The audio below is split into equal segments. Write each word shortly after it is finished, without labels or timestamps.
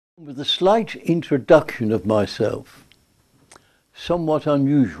With a slight introduction of myself, somewhat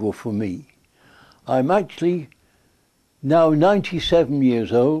unusual for me. I'm actually now 97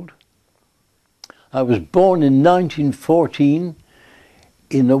 years old. I was born in 1914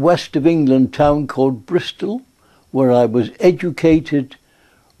 in the west of England town called Bristol, where I was educated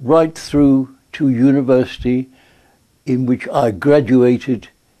right through to university, in which I graduated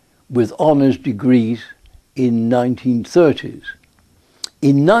with honours degrees in 1930s.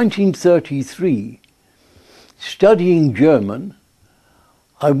 In 1933, studying German,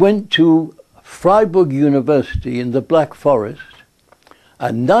 I went to Freiburg University in the Black Forest,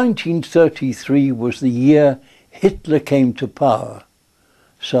 and 1933 was the year Hitler came to power.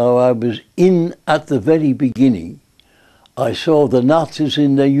 So I was in at the very beginning. I saw the Nazis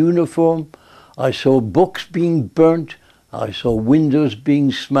in their uniform, I saw books being burnt, I saw windows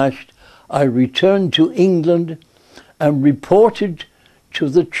being smashed. I returned to England and reported to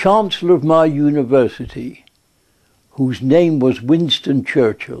the Chancellor of my university, whose name was Winston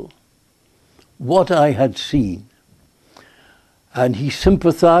Churchill, what I had seen. And he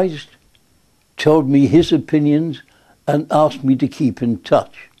sympathized, told me his opinions, and asked me to keep in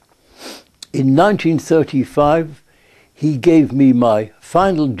touch. In 1935, he gave me my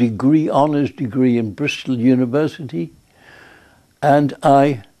final degree, honours degree in Bristol University, and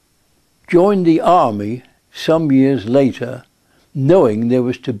I joined the army some years later, knowing there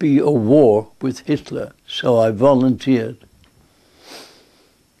was to be a war with Hitler, so I volunteered.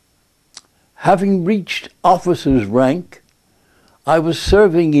 Having reached officer's rank, I was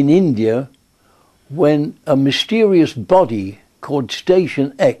serving in India when a mysterious body called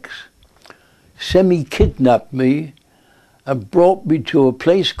Station X semi-kidnapped me and brought me to a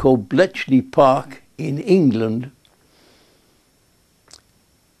place called Bletchley Park in England,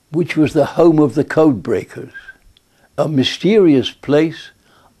 which was the home of the Codebreakers. A mysterious place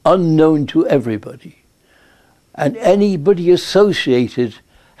unknown to everybody. And anybody associated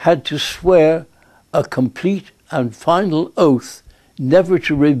had to swear a complete and final oath never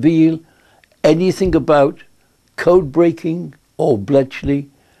to reveal anything about code breaking or Bletchley,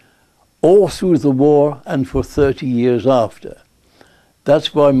 all through the war and for 30 years after.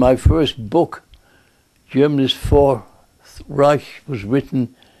 That's why my first book, Germany's Fourth Reich, was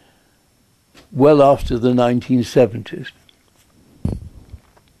written well after the 1970s.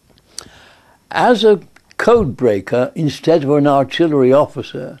 As a code breaker instead of an artillery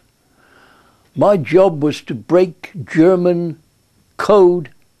officer, my job was to break German code,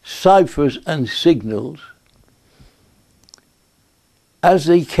 ciphers and signals as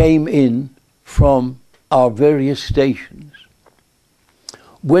they came in from our various stations.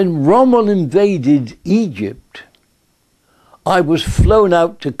 When Rommel invaded Egypt, I was flown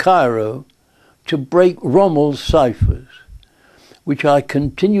out to Cairo to break Rommel's ciphers, which I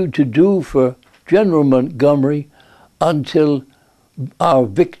continued to do for General Montgomery until our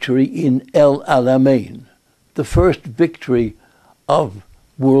victory in El Alamein, the first victory of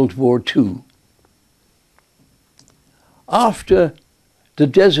World War II. After the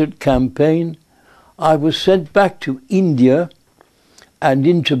Desert Campaign, I was sent back to India and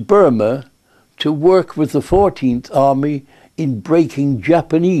into Burma to work with the 14th Army in breaking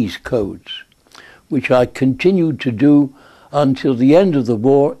Japanese codes, which I continued to do until the end of the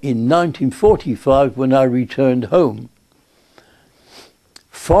war in 1945 when I returned home.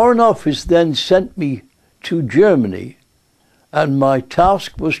 Foreign Office then sent me to Germany, and my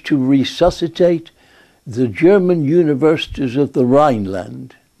task was to resuscitate the German universities of the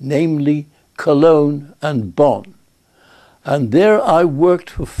Rhineland, namely Cologne and Bonn. And there I worked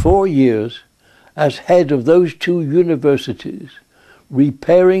for 4 years as head of those two universities,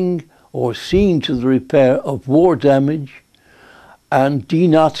 repairing or seeing to the repair of war damage and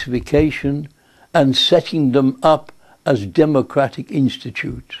denazification and setting them up as democratic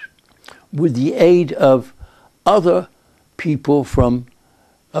institutes with the aid of other people from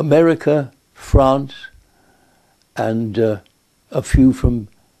America, France, and a few from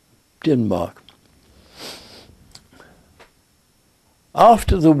Denmark.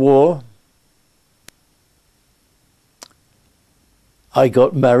 After the war, I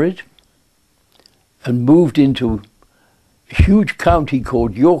got married and moved into a huge county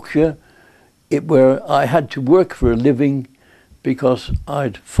called Yorkshire, where I had to work for a living because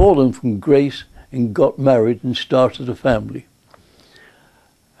I'd fallen from grace and got married and started a family.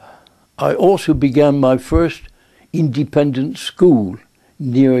 I also began my first independent school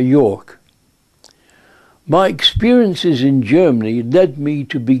near York. My experiences in Germany led me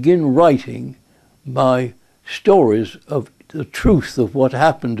to begin writing my stories of the truth of what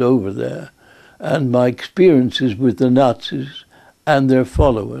happened over there and my experiences with the Nazis and their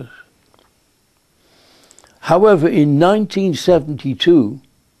followers. However, in 1972,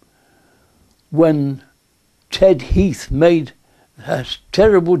 when Ted Heath made a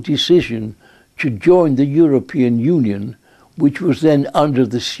terrible decision to join the European Union, which was then under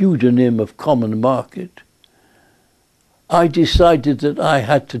the pseudonym of Common Market, I decided that I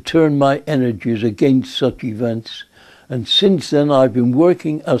had to turn my energies against such events, and since then I've been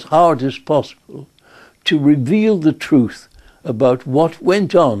working as hard as possible to reveal the truth about what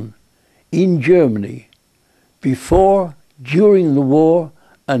went on in Germany before, during the war,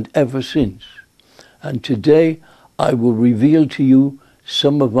 and ever since. And today I will reveal to you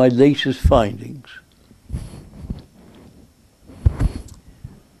some of my latest findings.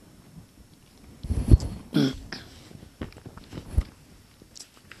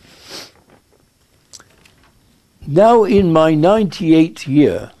 Now in my 98th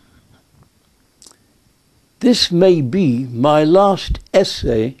year, this may be my last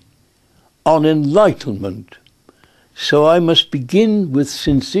essay on enlightenment, so I must begin with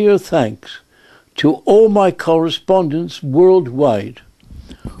sincere thanks to all my correspondents worldwide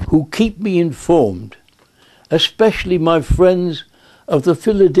who keep me informed, especially my friends of the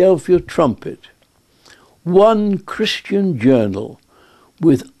Philadelphia Trumpet, one Christian journal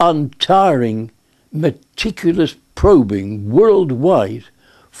with untiring, meticulous probing worldwide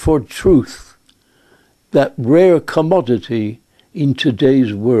for truth, that rare commodity in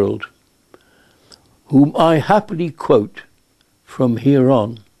today's world, whom I happily quote from here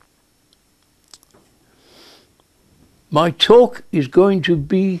on. My talk is going to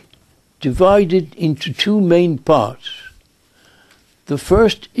be divided into two main parts. The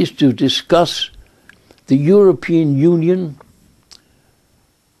first is to discuss the European Union,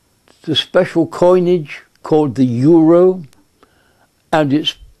 the special coinage called the euro, and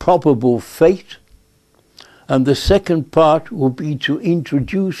its probable fate. And the second part will be to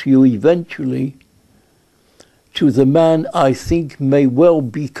introduce you eventually to the man I think may well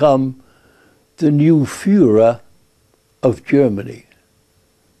become the new Fuhrer of Germany,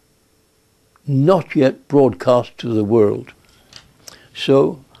 not yet broadcast to the world.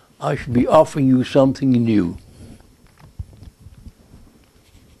 So I should be offering you something new.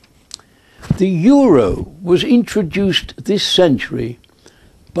 The euro was introduced this century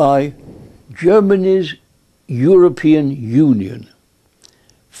by Germany's European Union,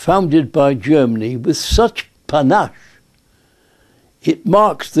 founded by Germany with such panache. It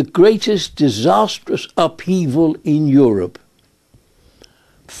marks the greatest disastrous upheaval in Europe.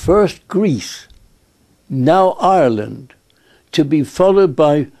 First Greece, now Ireland, to be followed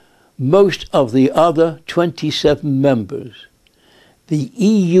by most of the other 27 members. The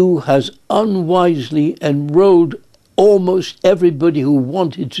EU has unwisely enrolled almost everybody who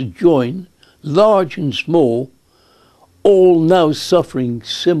wanted to join, large and small, all now suffering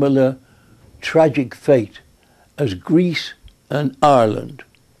similar tragic fate as Greece and Ireland,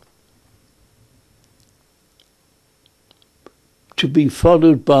 to be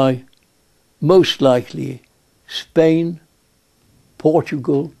followed by, most likely, Spain,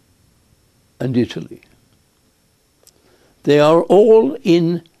 Portugal, and Italy. They are all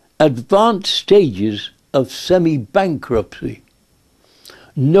in advanced stages of semi-bankruptcy,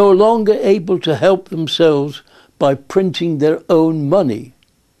 no longer able to help themselves by printing their own money,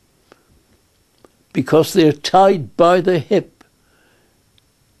 because they're tied by the hip,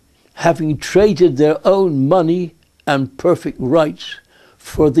 having traded their own money and perfect rights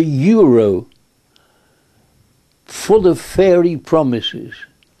for the euro, full of fairy promises,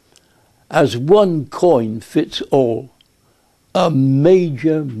 as one coin fits all. A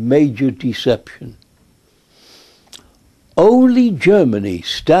major, major deception. Only Germany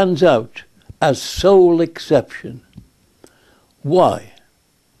stands out as sole exception. Why?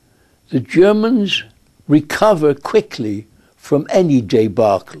 The Germans recover quickly from any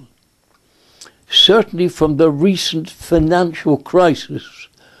debacle, certainly from the recent financial crisis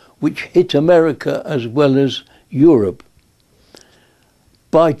which hit America as well as Europe,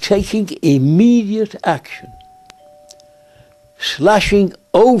 by taking immediate action, slashing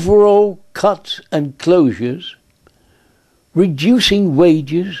overall cuts and closures, reducing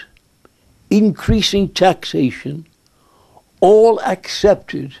wages, increasing taxation, all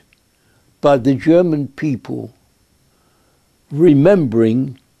accepted by the German people,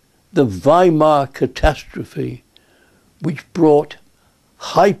 remembering the Weimar catastrophe which brought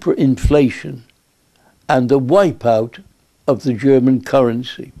hyperinflation and the wipeout of the German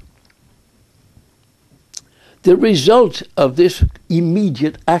currency. The result of this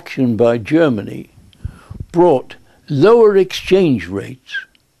immediate action by Germany brought lower exchange rates,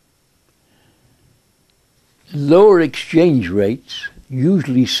 Lower exchange rates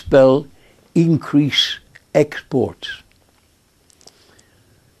usually spell increased exports.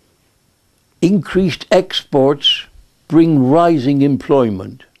 Increased exports bring rising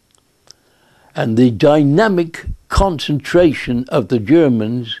employment, and the dynamic concentration of the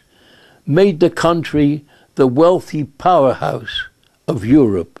Germans made the country the wealthy powerhouse of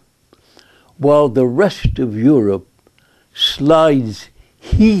Europe, while the rest of Europe slides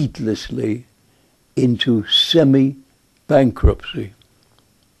heedlessly into semi-bankruptcy.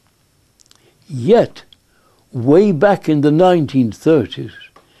 Yet, way back in the 1930s,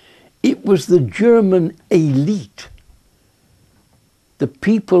 it was the German elite, the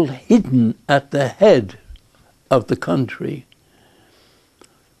people hidden at the head of the country,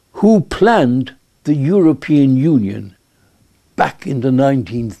 who planned the European Union back in the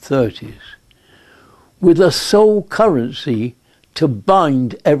 1930s with a sole currency to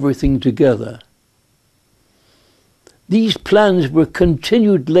bind everything together. These plans were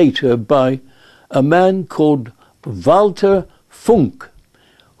continued later by a man called Walter Funk,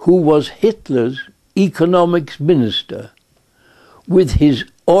 who was Hitler's economics minister, with his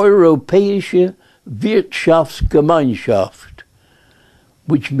Europäische Wirtschaftsgemeinschaft,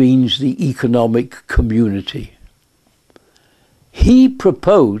 which means the economic community. He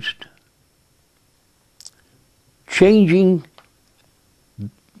proposed changing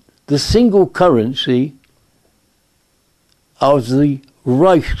the single currency of the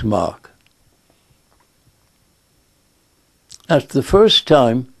Reichsmark. That's the first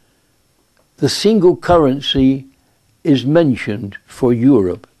time the single currency is mentioned for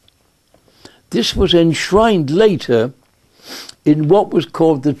Europe. This was enshrined later in what was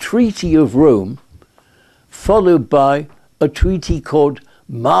called the Treaty of Rome, followed by a treaty called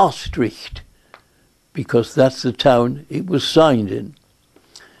Maastricht, because that's the town it was signed in,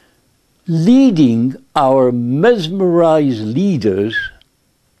 leading our mesmerized leaders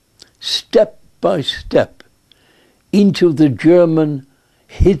step by step into the German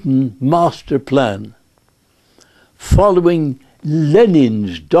hidden master plan, following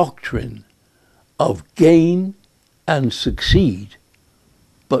Lenin's doctrine of gain and succeed,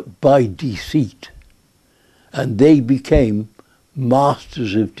 but by deceit. And they became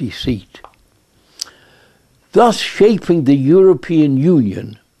masters of deceit, thus shaping the European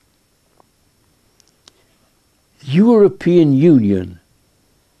Union.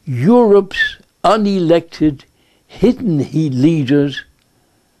 Europe's unelected, hidden leaders,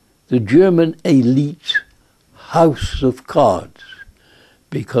 the German elite's house of cards,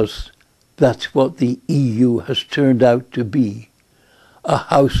 because that's what the EU has turned out to be, a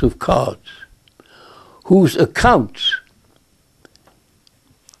house of cards, whose accounts,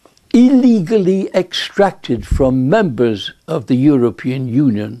 illegally extracted from members of the European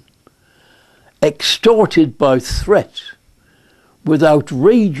Union, extorted by threats, with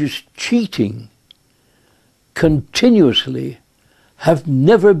outrageous cheating, continuously have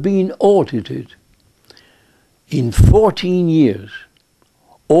never been audited. In 14 years,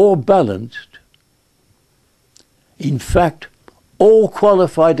 all balanced. In fact, all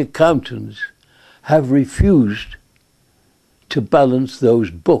qualified accountants have refused to balance those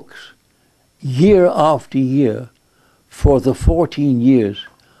books year after year for the 14 years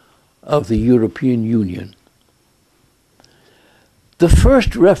of the European Union. The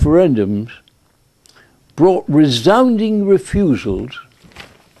first referendums brought resounding refusals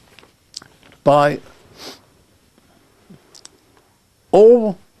by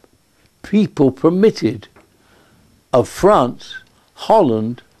all people permitted of France,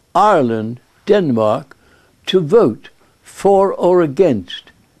 Holland, Ireland, Denmark to vote for or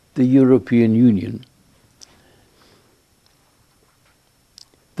against the European Union.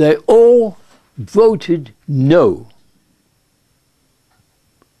 They all voted no.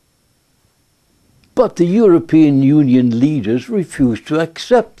 But the European Union leaders refused to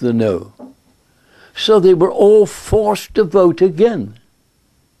accept the no. So they were all forced to vote again,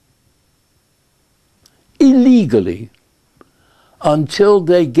 illegally, until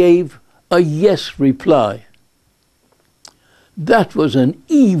they gave a yes reply. That was an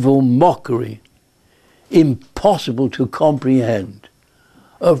evil mockery, impossible to comprehend,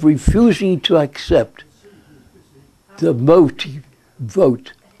 of refusing to accept the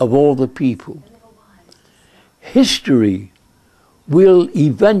vote of all the people. History will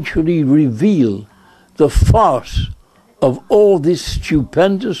eventually reveal the farce of all this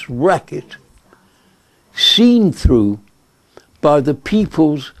stupendous racket, seen through by the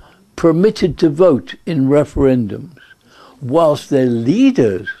peoples permitted to vote in referendums, whilst their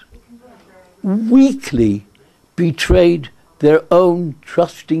leaders weakly betrayed their own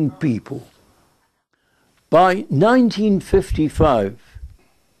trusting people. By 1955,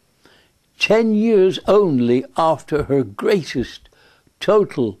 10 years only after her greatest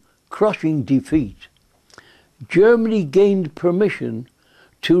total crushing defeat, Germany gained permission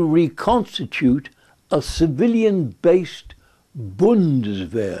to reconstitute a civilian-based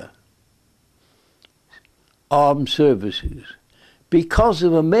Bundeswehr, armed services, because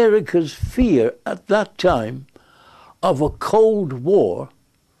of America's fear at that time of a Cold War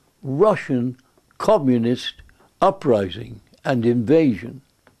Russian communist uprising and invasion.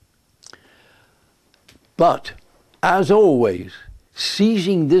 But, as always,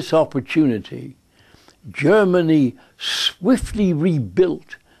 seizing this opportunity, Germany swiftly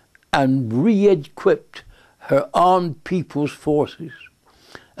rebuilt and re-equipped her armed people's forces,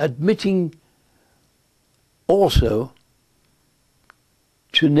 admitting also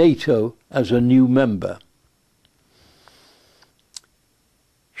to NATO as a new member.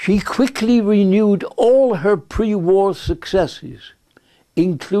 She quickly renewed all her pre-war successes,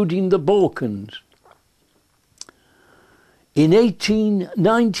 including the Balkans. In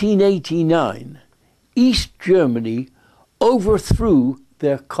 1989, East Germany overthrew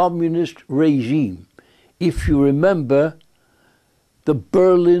their communist regime. If you remember, the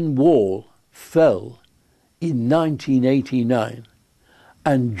Berlin Wall fell in 1989,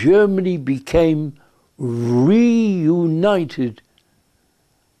 and Germany became reunited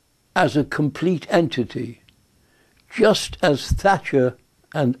as a complete entity, just as Thatcher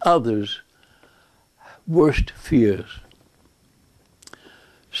and others' worst fears.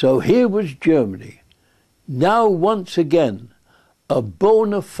 So here was Germany, now once again a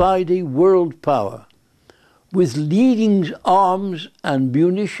bona fide world power, with leading arms and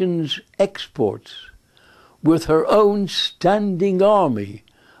munitions exports, with her own standing army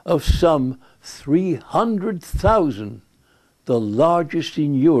of some 300,000, the largest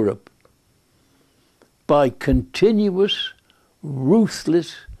in Europe, by continuous,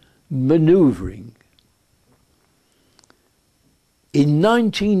 ruthless manoeuvring. In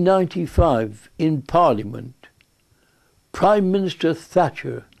 1995, in Parliament, Prime Minister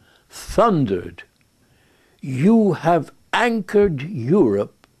Thatcher thundered, "You have anchored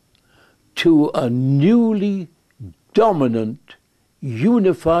Europe to a newly dominant,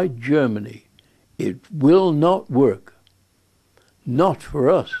 unified Germany. It will not work. Not for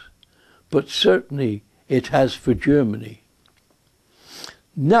us, but certainly it has for Germany."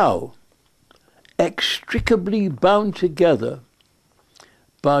 Now, inextricably bound together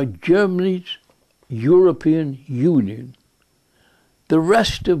by Germany's European Union, the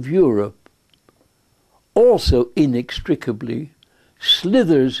rest of Europe also inextricably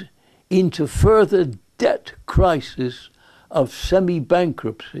slithers into further debt crisis of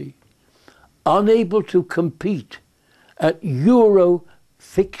semi-bankruptcy, unable to compete at euro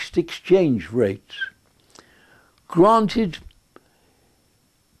fixed exchange rates, granted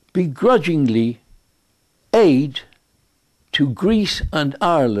begrudgingly aid to Greece and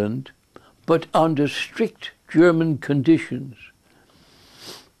Ireland, but under strict German conditions,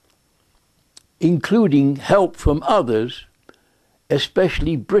 including help from others,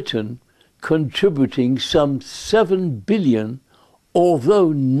 especially Britain, contributing some 7 billion,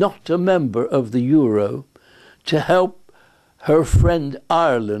 although not a member of the euro, to help her friend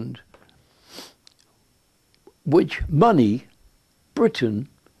Ireland, which money Britain,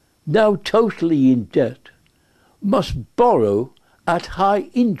 now totally in debt, must borrow at high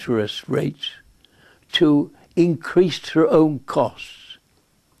interest rates to increase her own costs.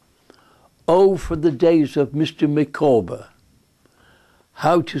 Oh, for the days of Mr. Micawber,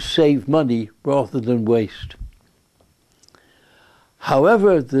 how to save money rather than waste.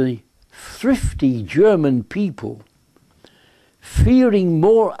 However, the thrifty German people, fearing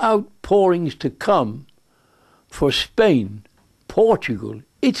more outpourings to come for Spain, Portugal,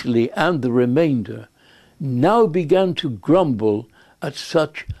 Italy and the remainder, now began to grumble at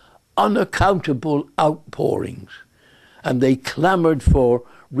such unaccountable outpourings, and they clamoured for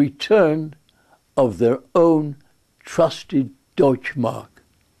return of their own trusted Deutschmark.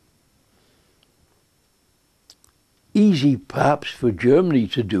 Easy perhaps for Germany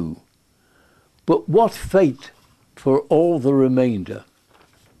to do, but what fate for all the remainder?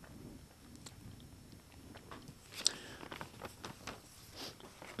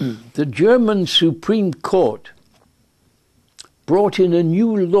 The German Supreme Court brought in a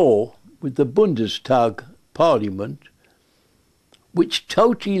new law with the Bundestag Parliament, which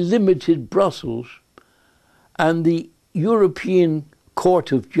totally limited Brussels and the European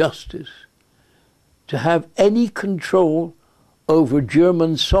Court of Justice to have any control over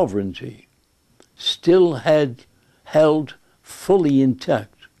German sovereignty, still held fully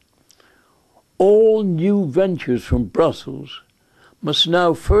intact. all new ventures from Brussels must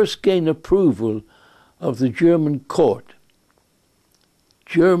now first gain approval of the German court.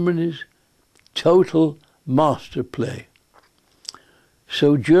 Germany's total master play.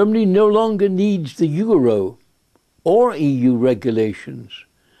 So Germany no longer needs the euro or EU regulations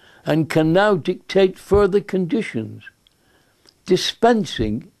and can now dictate further conditions,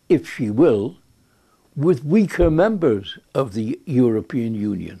 dispensing, if she will, with weaker members of the European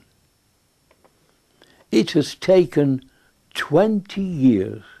Union. It has taken 20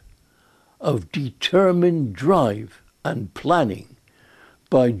 years of determined drive and planning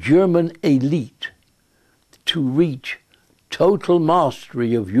by German elite to reach total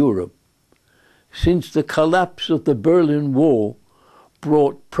mastery of Europe, since the collapse of the Berlin Wall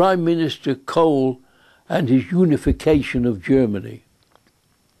brought Prime Minister Kohl and his unification of Germany.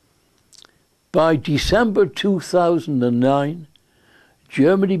 By December 2009,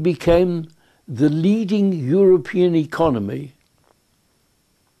 Germany became the leading European economy,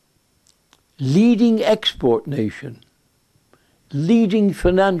 leading export nation, leading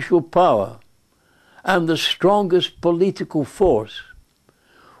financial power, and the strongest political force,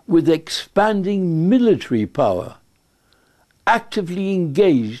 with expanding military power, actively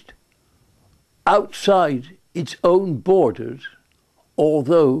engaged outside its own borders,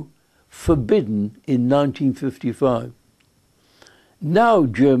 although forbidden in 1955. Now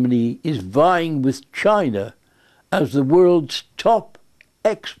Germany is vying with China as the world's top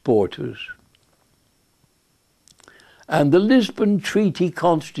exporters. And the Lisbon Treaty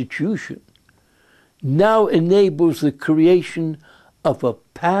Constitution now enables the creation of a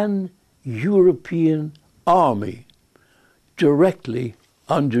pan-European army directly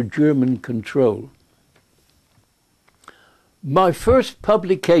under German control. My first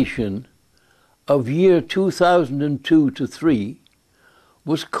publication of year 2002 to 3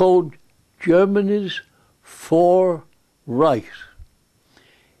 was called Germany's Four Reichs.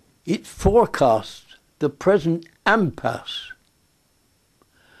 It forecasts the present impasse,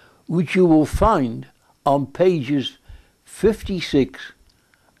 which you will find on pages 56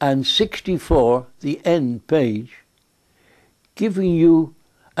 and 64, the end page, giving you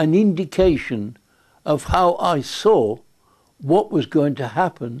an indication of how I saw what was going to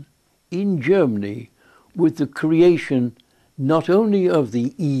happen in Germany with the creation not only of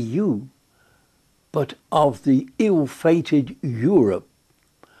the EU, but of the ill-fated Europe.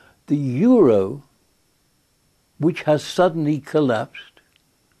 The euro, which has suddenly collapsed,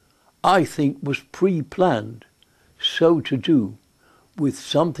 I think was pre-planned so to do, with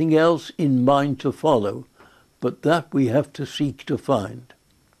something else in mind to follow, but that we have to seek to find.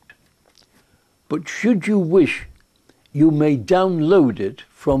 But should you wish, you may download it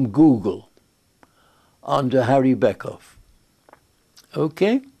from Google under Harry Beckhough.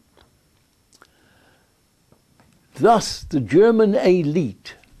 Okay? Thus, the German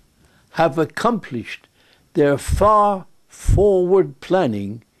elite have accomplished their far forward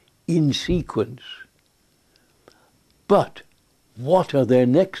planning in sequence. But what are their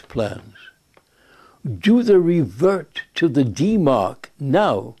next plans? Do they revert to the D-Mark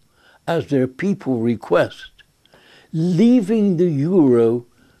now, as their people request, leaving the euro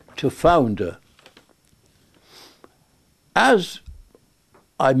to founder? As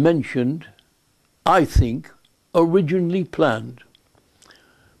I mentioned, I think, originally planned,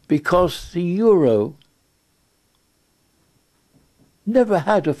 because the euro never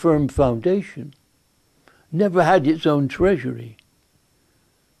had a firm foundation, never had its own treasury.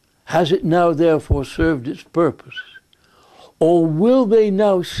 Has it now therefore served its purpose? Or will they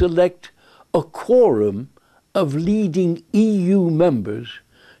now select a quorum of leading EU members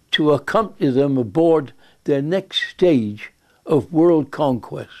to accompany them aboard their next stage of world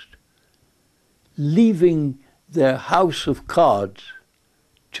conquest, leaving their house of cards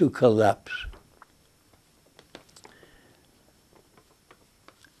to collapse?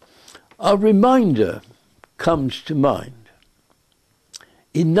 A reminder comes to mind.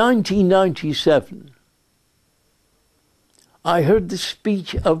 In 1997, I heard the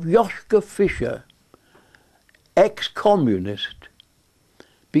speech of Joschka Fischer, ex-communist,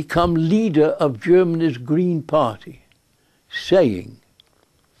 become leader of Germany's Green Party, saying,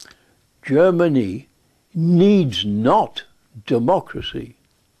 "Germany needs not democracy,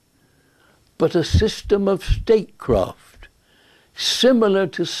 but a system of statecraft similar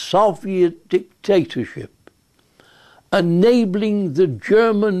to Soviet dictatorship, enabling the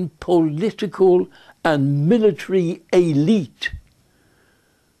German political and military elite."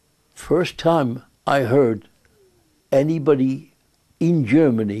 First time I heard anybody in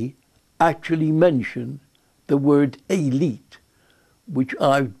Germany actually mention the word elite which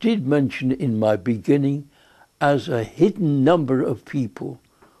I did mention in my beginning as a hidden number of people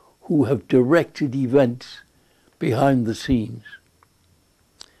who have directed events behind the scenes.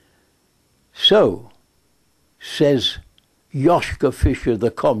 So, says Joschka Fischer,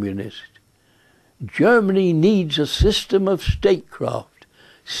 the communist, Germany needs a system of statecraft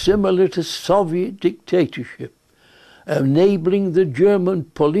similar to Soviet dictatorship, enabling the German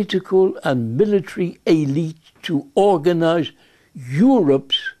political and military elite to organize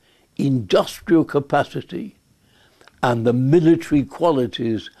Europe's industrial capacity and the military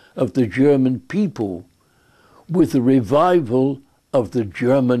qualities of the German people with the revival of the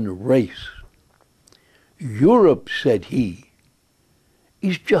German race. Europe, said he,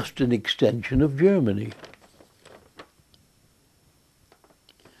 is just an extension of Germany.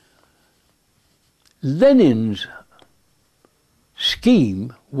 Lenin's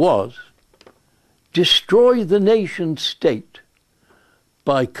scheme was destroy the nation state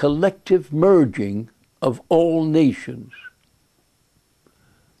by collective merging of all nations.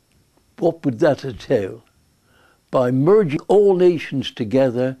 What would that entail? By merging all nations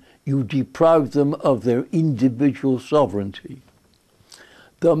together, you deprive them of their individual sovereignty.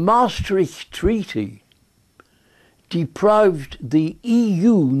 The Maastricht Treaty deprived the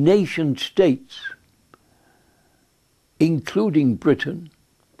EU nation states, including Britain,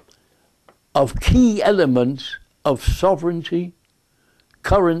 of key elements of sovereignty,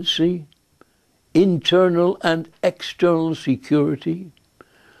 currency, internal and external security,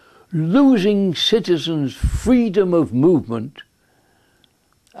 losing citizens' freedom of movement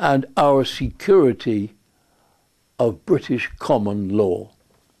and our security of British common law.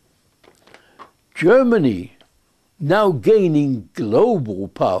 Germany, now gaining global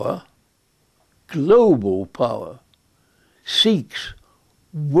power, seeks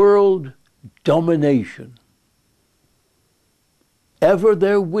world domination. Ever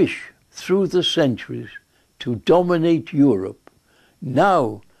their wish through the centuries to dominate Europe,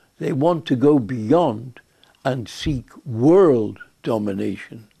 now they want to go beyond and seek world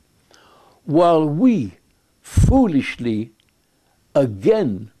domination, while we foolishly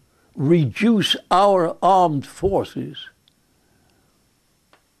again reduce our armed forces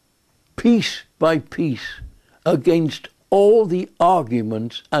piece by piece against all the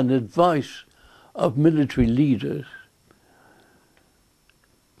arguments and advice of military leaders.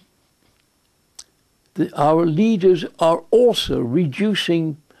 Our leaders are also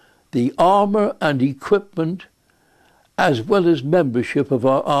reducing the armor and equipment as well as membership of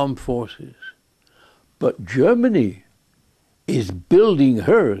our armed forces. But Germany is building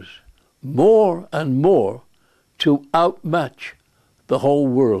hers more and more to outmatch the whole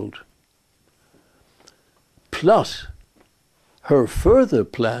world. Plus, her further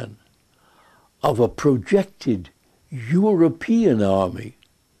plan of a projected European army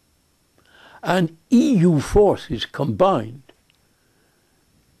and EU forces combined,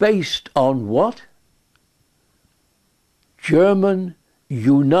 based on what? German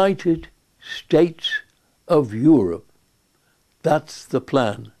United States of Europe. That's the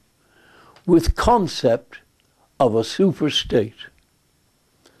plan, with concept of a super-state,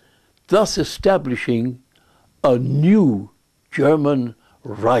 thus establishing a new German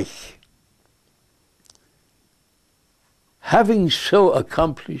Reich. Having so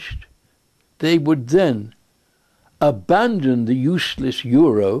accomplished, they would then abandon the useless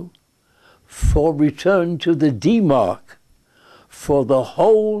euro for return to the D-mark for the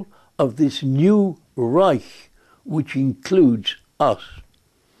whole of this new Reich, which includes us.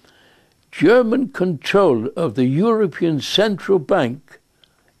 German control of the European Central Bank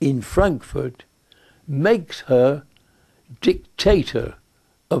in Frankfurt makes her dictator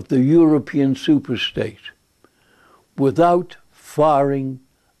of the European superstate without firing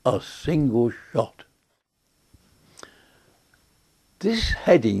a single shot. This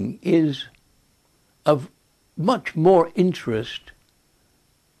heading is of much more interest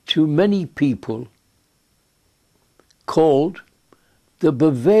to many people, called the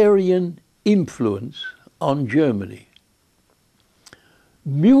Bavarian influence on Germany.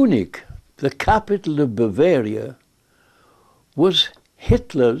 Munich, the capital of Bavaria, was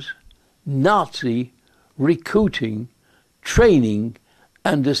Hitler's Nazi recruiting, training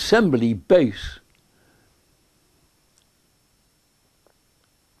and assembly base.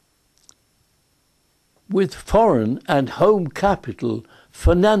 With foreign and home capital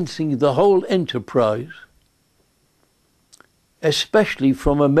financing the whole enterprise, especially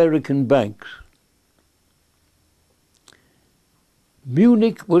from American banks.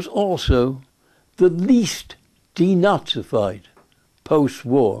 Munich was also the least denazified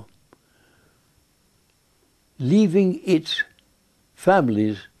post-war, leaving its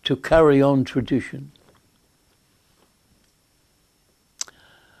families to carry on tradition.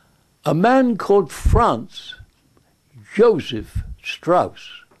 A man called Franz Joseph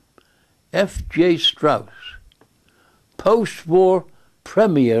Strauss, F.J. Strauss, post-war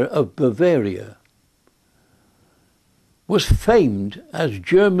Premier of Bavaria, was famed as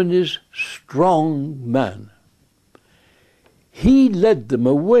Germany's strong man. He led them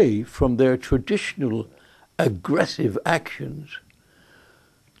away from their traditional aggressive actions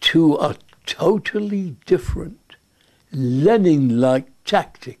to a totally different, Lenin-like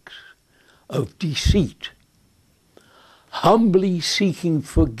tactics of deceit, humbly seeking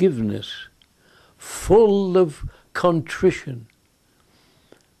forgiveness, full of contrition,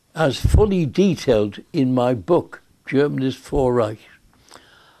 as fully detailed in my book, Germany's Four Reich,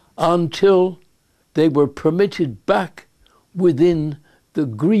 until they were permitted back within the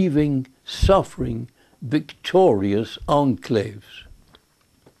grieving, suffering, victorious enclaves.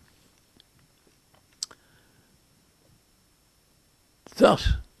 Thus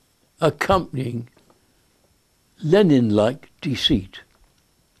accompanying Lenin-like deceit.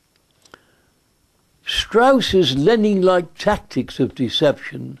 Strauss's Lenin-like tactics of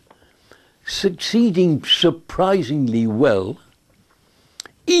deception, succeeding surprisingly well,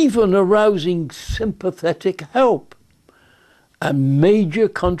 even arousing sympathetic help and major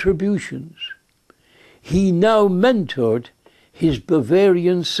contributions, he now mentored his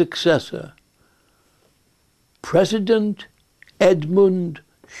Bavarian successor, President Edmund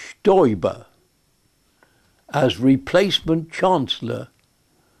Stoiber, as replacement Chancellor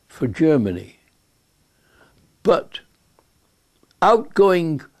for Germany. But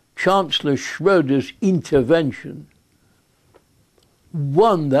outgoing Chancellor Schröder's intervention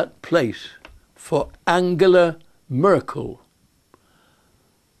won that place for Angela Merkel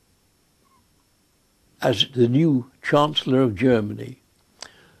as the new Chancellor of Germany.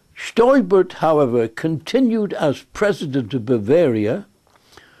 Stoiber, however, continued as President of Bavaria,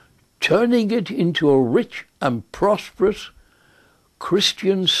 turning it into a rich and prosperous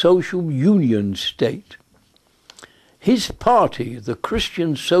Christian social union state. His party, the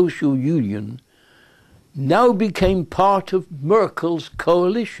Christian Social Union, now became part of Merkel's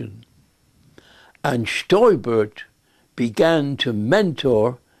coalition, and Stoiber began to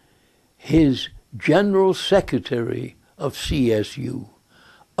mentor his General Secretary of CSU,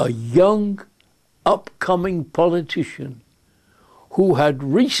 a young, upcoming politician who had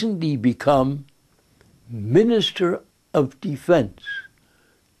recently become Minister of Defense,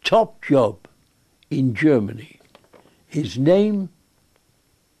 top job in Germany. His name,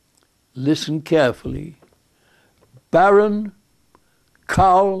 listen carefully, Baron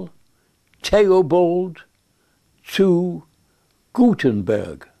Karl Theobald zu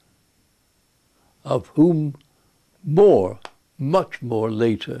Gutenberg, of whom much more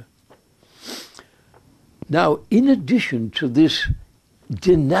later. Now, in addition to this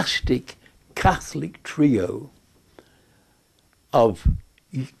dynastic Catholic trio of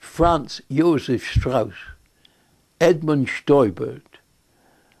Franz Josef Strauss, Edmund Stoiber,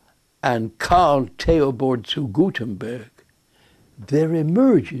 and Karl Theobald zu Gutenberg, there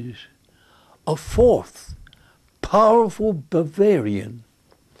emerges a fourth powerful Bavarian,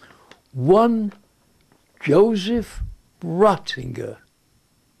 one Joseph Ratzinger.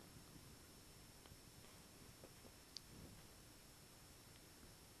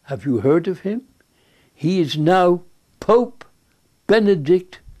 Have you heard of him? He is now Pope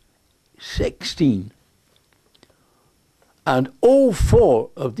Benedict XVI. And all four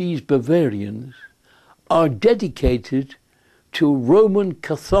of these Bavarians are dedicated to Roman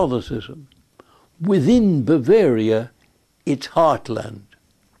Catholicism within Bavaria, its heartland.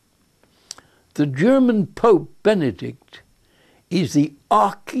 The German Pope Benedict is the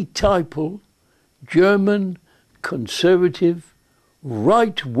archetypal German conservative,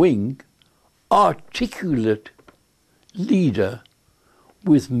 right-wing, articulate leader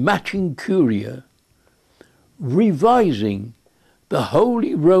with matching curia, revising the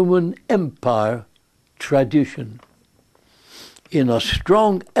Holy Roman Empire tradition in a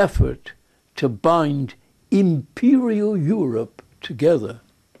strong effort to bind imperial Europe together.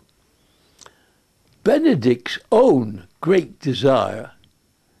 Benedict's own great desire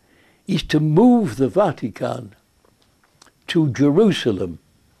is to move the Vatican to Jerusalem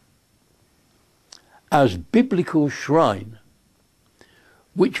as biblical shrine,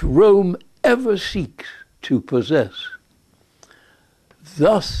 which Rome ever seeks to possess,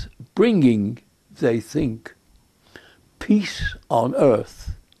 thus bringing, they think, peace on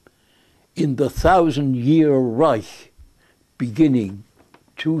earth in the 1,000-year Reich beginning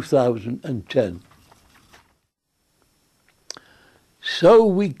 2010. So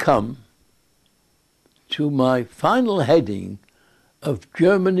we come to my final heading of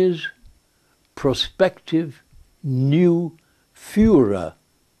Germany's prospective new Fuhrer.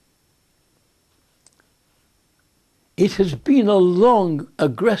 It has been a long,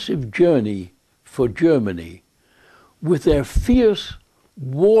 aggressive journey for Germany, with their fierce,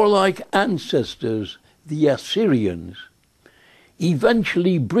 warlike ancestors, the Assyrians,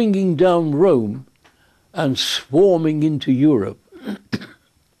 eventually bringing down Rome and swarming into Europe.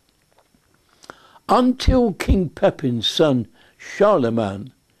 Until King Pepin's son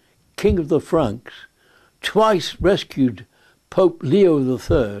Charlemagne, king of the Franks, twice rescued Pope Leo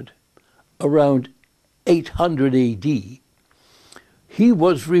III around 800 AD, he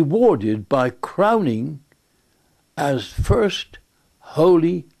was rewarded by crowning as first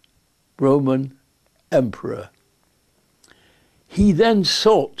Holy Roman Emperor. He then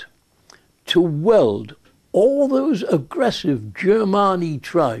sought to weld all those aggressive Germani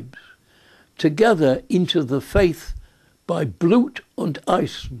tribes together into the faith by Blut und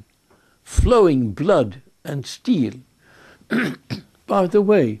Eisen, flowing blood and steel. By the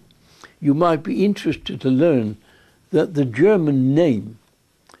way, you might be interested to learn that the German name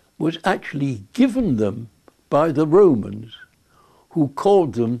was actually given them by the Romans, who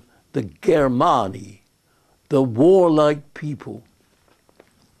called them the Germani, the warlike people.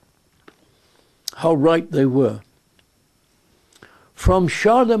 How right they were. From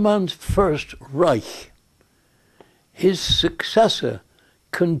Charlemagne's First Reich, his successor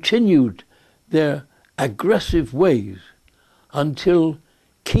continued their aggressive ways until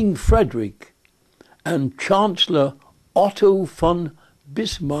King Frederick and Chancellor Otto von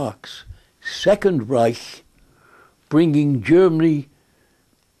Bismarck's Second Reich, bringing Germany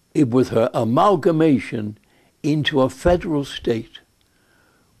with her amalgamation into a federal state,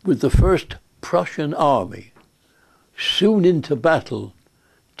 with the First Prussian Army soon into battle,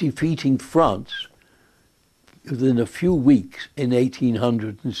 defeating France within a few weeks in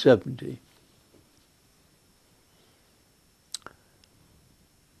 1870.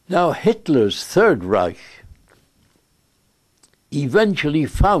 Now Hitler's Third Reich, eventually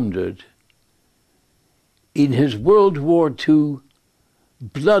founded in his World War II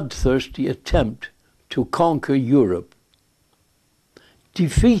bloodthirsty attempt to conquer Europe,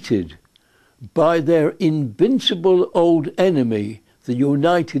 defeated by their invincible old enemy, the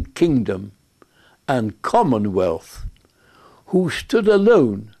United Kingdom and Commonwealth, who stood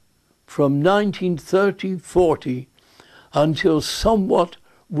alone from 1930-40 until somewhat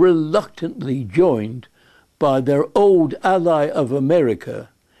reluctantly joined by their old ally of America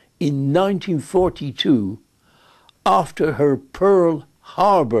in 1942 after her Pearl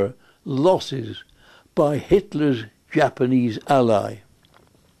Harbor losses by Hitler's Japanese ally.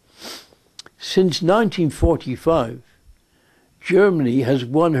 Since 1945, Germany has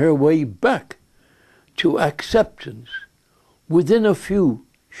won her way back to acceptance within a few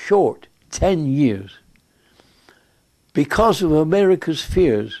short 10 years. Because of America's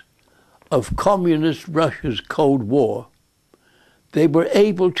fears of communist Russia's Cold War, they were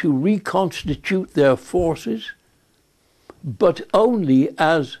able to reconstitute their forces, but only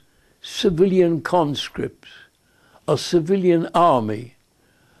as civilian conscripts, a civilian army,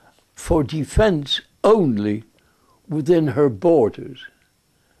 for defense only within her borders.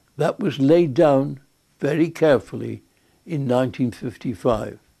 That was laid down very carefully in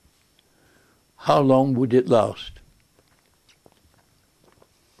 1955. How long would it last?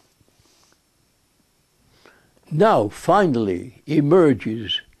 Now, finally,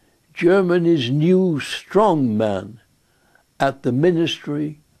 emerges Germany's new strongman at the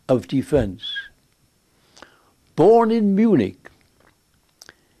Ministry of Defense. Born in Munich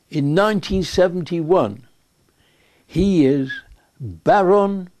in 1971, he is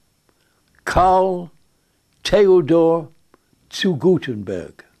Baron Karl Theodor zu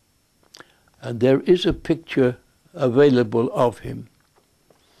Guttenberg, and there is a picture available of him.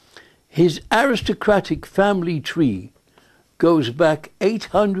 His aristocratic family tree goes back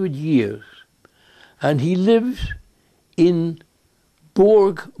 800 years, and he lives in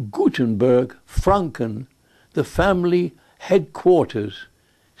Burg Gutenberg, Franken, the family headquarters,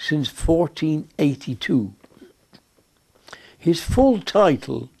 since 1482. His full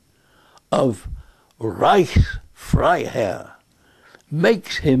title of Reichsfreiherr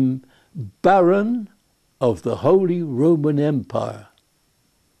makes him Baron of the Holy Roman Empire.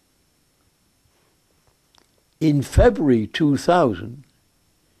 In February 2000,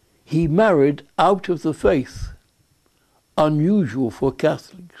 he married out of the faith, unusual for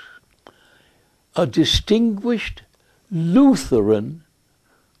Catholics, a distinguished Lutheran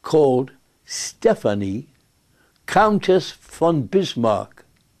called Stephanie, Countess von Bismarck,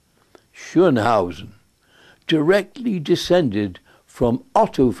 Schönhausen, directly descended from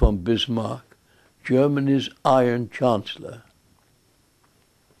Otto von Bismarck, Germany's Iron Chancellor.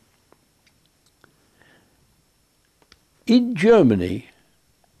 In Germany,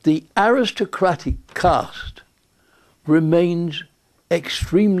 the aristocratic caste remains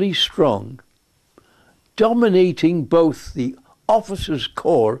extremely strong, dominating both the officers'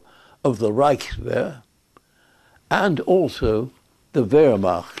 corps of the Reichswehr and also the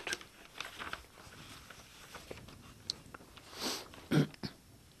Wehrmacht.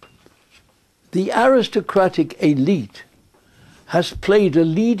 The aristocratic elite has played a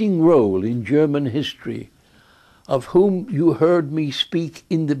leading role in German history, of whom you heard me speak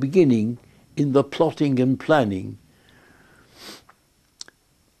in the beginning in the plotting and planning.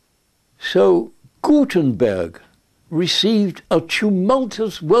 So Gutenberg received a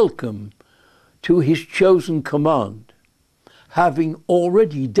tumultuous welcome to his chosen command, having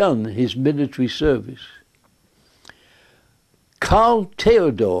already done his military service. Karl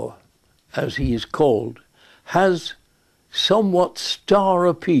Theodor, as he is called, has somewhat star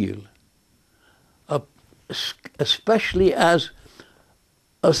appeal, especially as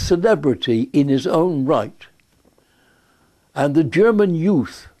a celebrity in his own right. And the German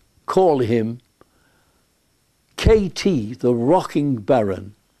youth call him KT, the Rocking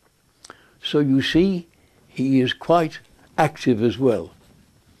Baron. So you see, he is quite active as well.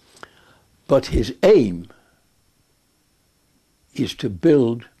 But his aim is to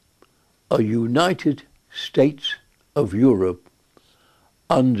build a United States of Europe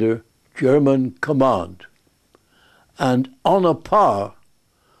under German command and on a par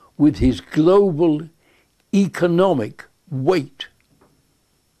with his global economic weight,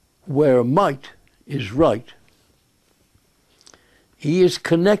 where might is right. He is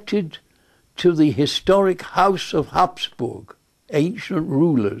connected to the historic House of Habsburg, ancient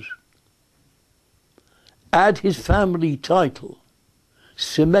rulers. Add his family title,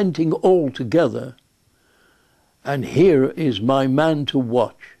 cementing all together, and here is my man to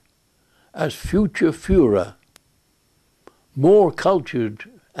watch as future Fuhrer, more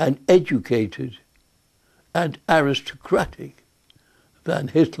cultured and educated and aristocratic than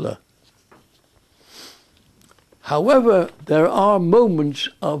Hitler. However, there are moments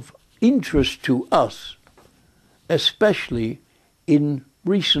of interest to us, especially in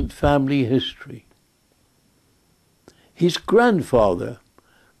recent family history. His grandfather,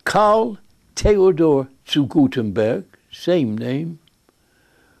 Karl Theodor zu Gutenberg, same name,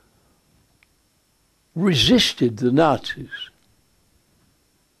 resisted the Nazis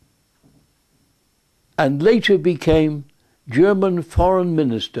and later became German foreign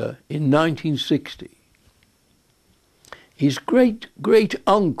minister in 1960. His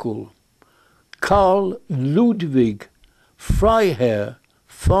great-great-uncle, Karl Ludwig Freiherr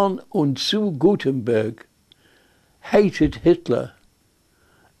von und zu Gutenberg, hated Hitler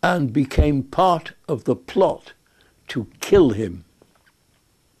and became part of the plot to kill him.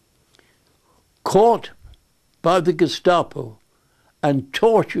 Caught by the Gestapo and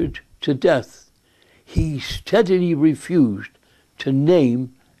tortured to death, he steadily refused to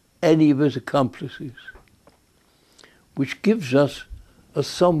name any of his accomplices, which gives us a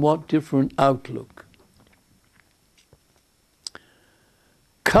somewhat different outlook.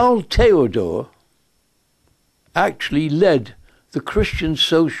 Karl Theodor actually led the Christian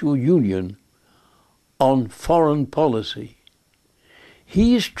Social Union on foreign policy.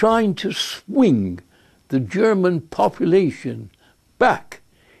 He is trying to swing the German population back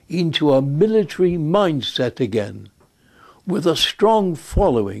into a military mindset again, with a strong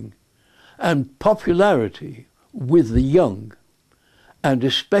following and popularity with the young, and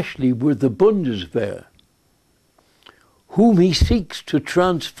especially with the Bundeswehr, whom he seeks to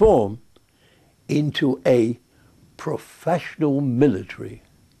transform into a professional military.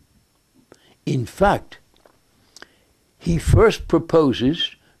 In fact, he first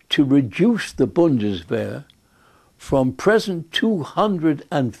proposes to reduce the Bundeswehr from present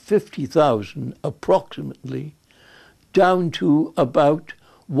 250,000 approximately down to about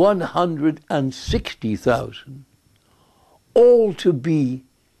 160,000, all to be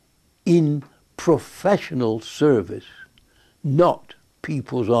in professional service, not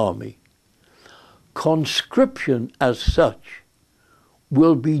people's army. Conscription as such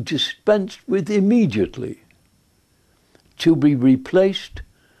will be dispensed with immediately, to be replaced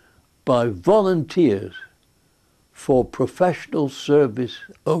by volunteers for professional service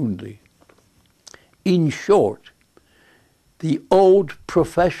only. In short, the old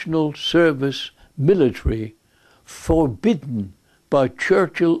professional service military, forbidden by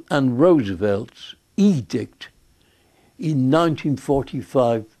Churchill and Roosevelt's edict in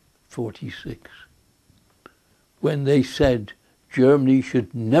 1945-46, when they said Germany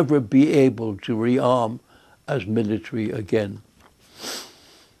should never be able to rearm as military again.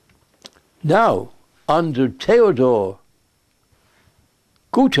 Now, under Theodor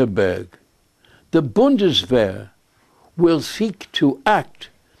Gutenberg, the Bundeswehr will seek to act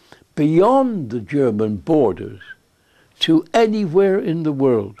beyond the German borders to anywhere in the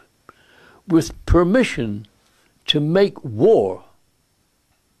world, with permission to make war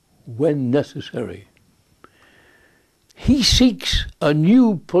when necessary. He seeks a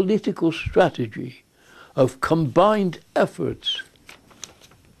new political strategy of combined efforts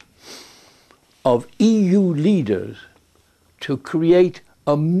of EU leaders to create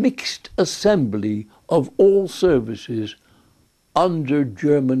a mixed assembly of all services under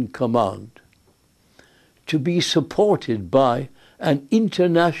German command, to be supported by an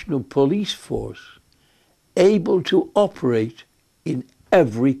international police force able to operate in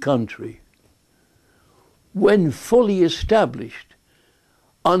every country. When fully established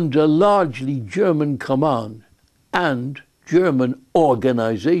under largely German command and German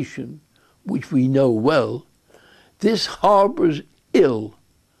organization, which we know well, this harbors ill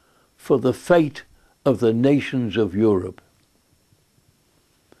for the fate of the nations of Europe.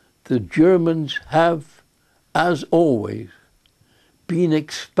 The Germans have, as always, been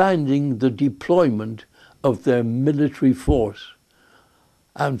expanding the deployment of their military force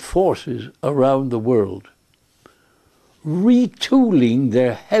and forces around the world, retooling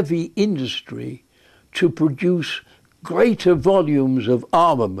their heavy industry to produce greater volumes of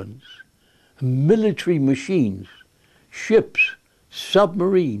armaments, military machines, ships,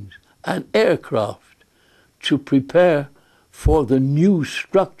 submarines, and aircraft to prepare for the new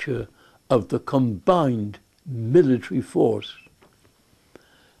structure of the combined military force.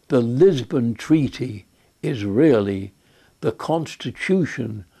 The Lisbon Treaty is really the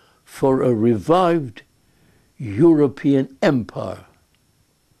constitution for a revived European empire.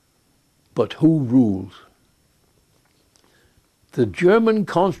 But who rules? The German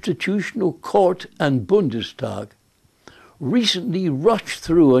Constitutional Court and Bundestag recently rushed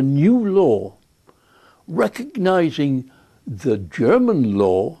through a new law recognizing the German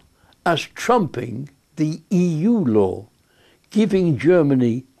law as trumping the EU law, giving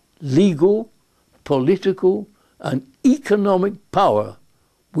Germany legal, political, and economic power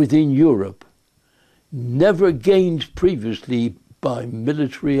within Europe, never gained previously by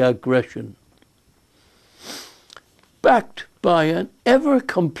military aggression. Backed by an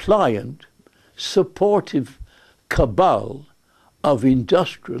ever-compliant, supportive cabal of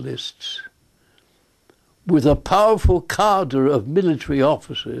industrialists, with a powerful cadre of military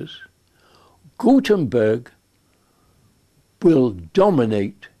officers, Gutenberg will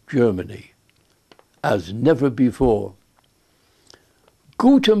dominate Germany as never before.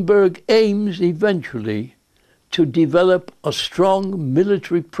 Gutenberg aims eventually to develop a strong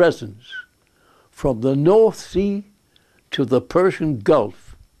military presence from the North Sea to the Persian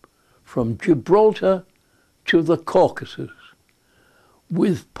Gulf, from Gibraltar to the Caucasus,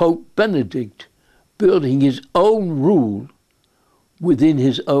 with Pope Benedict building his own rule within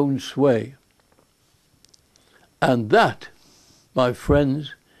his own sway. And that, my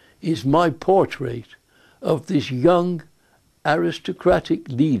friends, is my portrait of this young aristocratic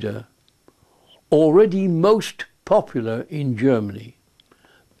leader, already most popular in Germany,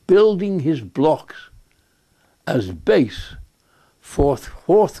 building his blocks as base for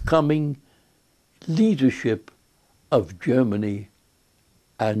forthcoming leadership of Germany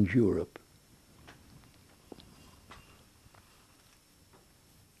and Europe.